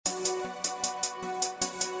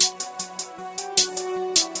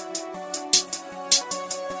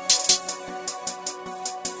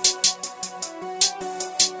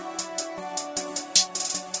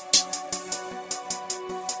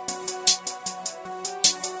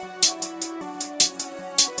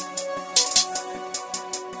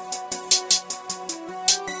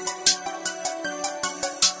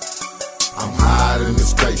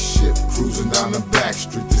spaceship, cruising down the back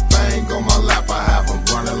street. This thing on my lap, I have them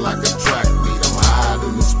running like a track meet. I'm high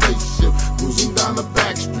in the spaceship, cruising down the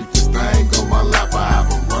back street. This thing on my lap, I have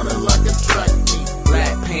them running like a track meet.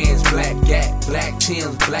 Black pants, black gap, black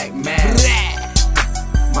Timbs, black mask.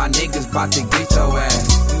 My niggas bout to get your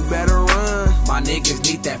ass. You better run. My niggas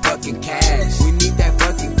need that fucking cash. We need that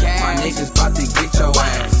fucking cash. My niggas bout to get your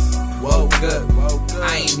ass. Woke up,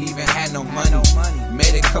 I ain't even had no money.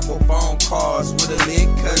 Made a couple phone calls with a lit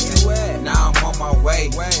cousin. Now I'm on my way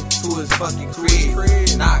to his fucking crib.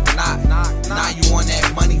 Knock, knock, now you on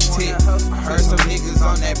that money tip. I heard some niggas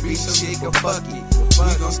on that bitch, so nigga fuck it.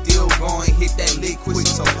 We gon' still go and hit that lick quick,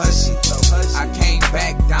 so hush it. I can't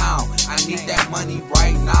back down, I need that money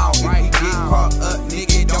right now. If we get caught up,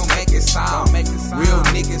 nigga, don't make it sound. Real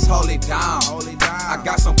niggas hold it down. I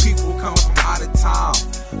got some people coming from out of town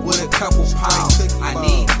with a couple pounds. I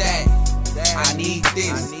need that, I need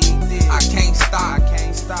this. I can't stop,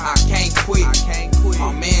 I can't quit.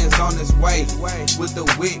 My man's on his way with the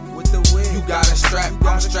whip. You got a strap,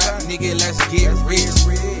 I'm strapped, nigga, let's get rich.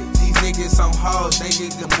 These niggas some hoes, they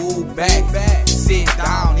need to move back. Sit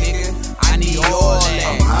down, nigga, I need all that.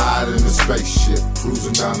 I'm high in the spaceship,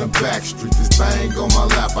 cruising down the back street. This thing on my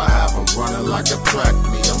lap, I have them running like a track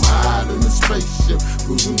meet. I'm high in the spaceship,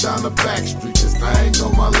 cruising down the back street. This thing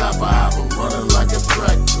on my lap, I have them running like a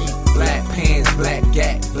track meet. Black pants, black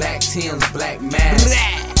gap, black Timbs, black mask.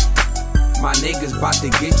 My niggas bout to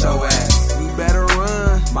get your ass. You better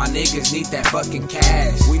run. My niggas need that fucking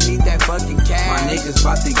cash. We need that fucking cash. My niggas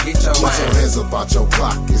bout to get your Put ass. your hands about your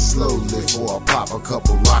pocket slowly before I pop a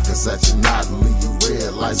couple rockets at your knot and leave you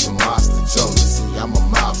red like some monster Jonas. See, I'm a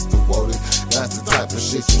mobster, Wody. That's the type of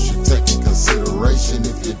shit you should take in consideration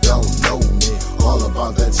if you don't know me. All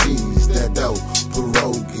about that cheese, that dough,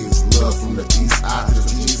 pierogies. Love from the east eye to the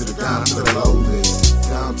G to the down to the lowlands.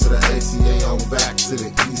 Down to the ATA on back to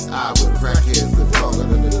the east eye where crackheads live longer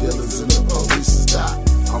than the dealers and the police die.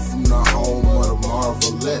 I'm from the home of the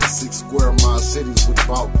Marvelettes, 6 square mile cities with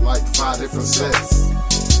about like 5 different sets.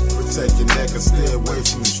 Protect your neck and stay away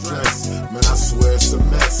from the stress. Man, I swear it's a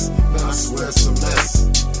mess. Man, I swear it's a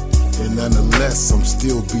mess. And nonetheless, I'm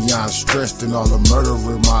still beyond stressed, and all the murder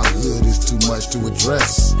in my hood is too much to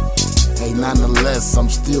address. Hey, nonetheless, I'm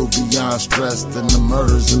still beyond stressed, and the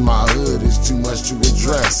murders in my hood is too much to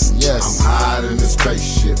address. Yes, I'm high in the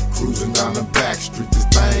spaceship, cruising down the back street. This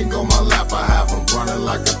thing on my lap, I have them running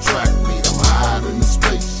like a track meet. I'm high in the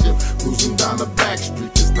spaceship, cruising down the back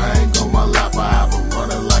street. This thing on my lap, I have them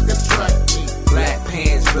running like a track meet. Black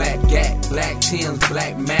pants, black gap, black Timbs,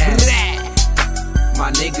 black mask. My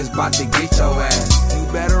niggas bout to get your ass.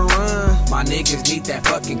 You better run. My niggas need that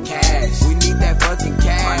fucking cash. We need that fucking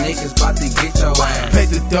cash. My niggas bout to get your ass. Pay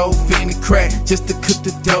the dough, fiend and crack, just to cook the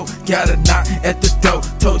dough. Got a knock at the door.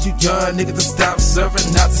 Told you young niggas to stop serving.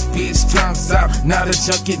 Now this bitch time's out. Now the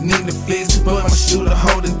junkie need the fix. But my shooter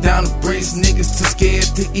holding down the bridge. Niggas too scared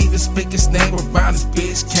to even speak his name around this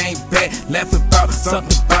bitch. Came back, laughing about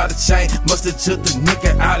something about a chain. Must've took the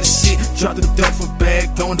nigga out of shit. Dropped the dough for bag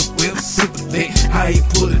on the whip, super lit. How he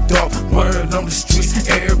pulled it off, word on the streets.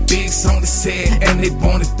 Air bigs on his head, and they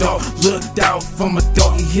want it off. Looked out from a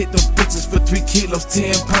dog, he hit them bitches for 3 kilos,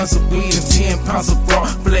 10 pounds of weed and 10 pounds of raw.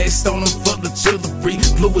 Flexed on him for the jewelry,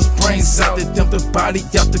 blew his brains out, they dumped the body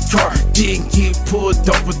out the car. Didn't get pulled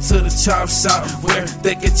over to the chop shop, where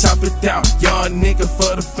they can chop it down. Young nigga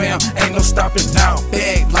for the fam, ain't no stopping now.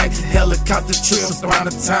 Bag like helicopter trips around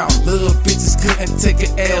the town. Little bitches couldn't take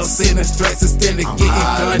an L, sitting stressed instead of getting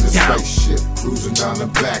gunned down. Spaceship, cruising down the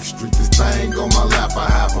back street. This thing on my lap, I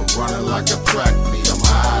have them running like a track meet. I'm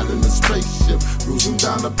high in the spaceship, cruising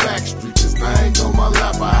down the back street. This thing on my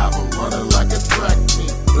lap, I have them running like a track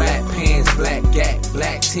meet. Black pants, black gap,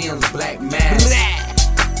 black Timbs, black mask.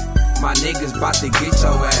 My niggas bout to get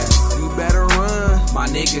your ass. You better run. My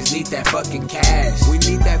niggas need that fucking cash. We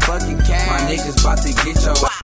need that fucking cash. My niggas bout to get your ass.